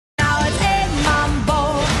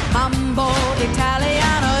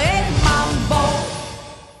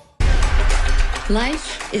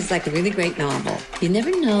Life is like a really great novel. You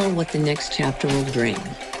never know what the next chapter will bring.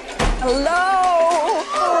 Hello!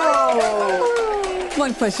 Oh.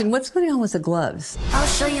 One question, what's going on with the gloves? I'll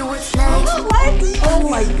show you what's next. What? Oh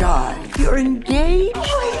my God, you're engaged?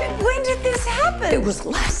 When did this happen? It was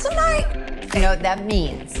last night. You know what that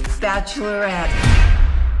means? Bachelorette.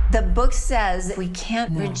 The book says we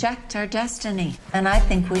can't reject our destiny. And I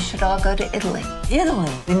think we should all go to Italy.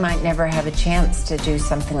 Italy? We might never have a chance to do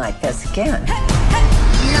something like this again.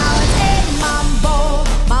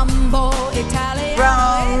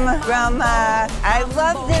 Roma. I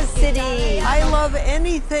love this city. I love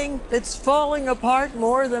anything that's falling apart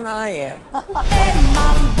more than I am.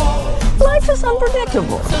 Life is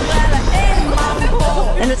unpredictable.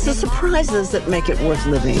 And it's the surprises that make it worth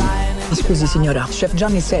living. Scusi, signora. Chef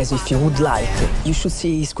Gianni says if you would like, you should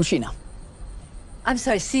see his cucina. I'm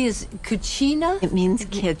sorry, see is cucina? It means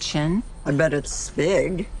kitchen. I bet it's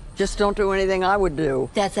big. Just don't do anything I would do.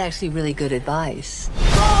 That's actually really good advice.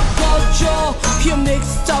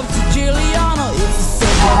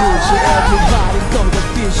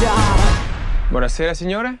 Buonasera,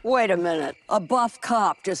 signore. Wait a minute. A buff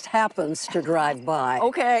cop just happens to drive by.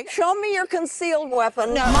 Okay, show me your concealed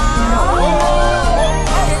weapon. No.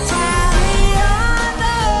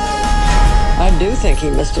 I do think he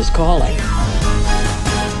missed his calling.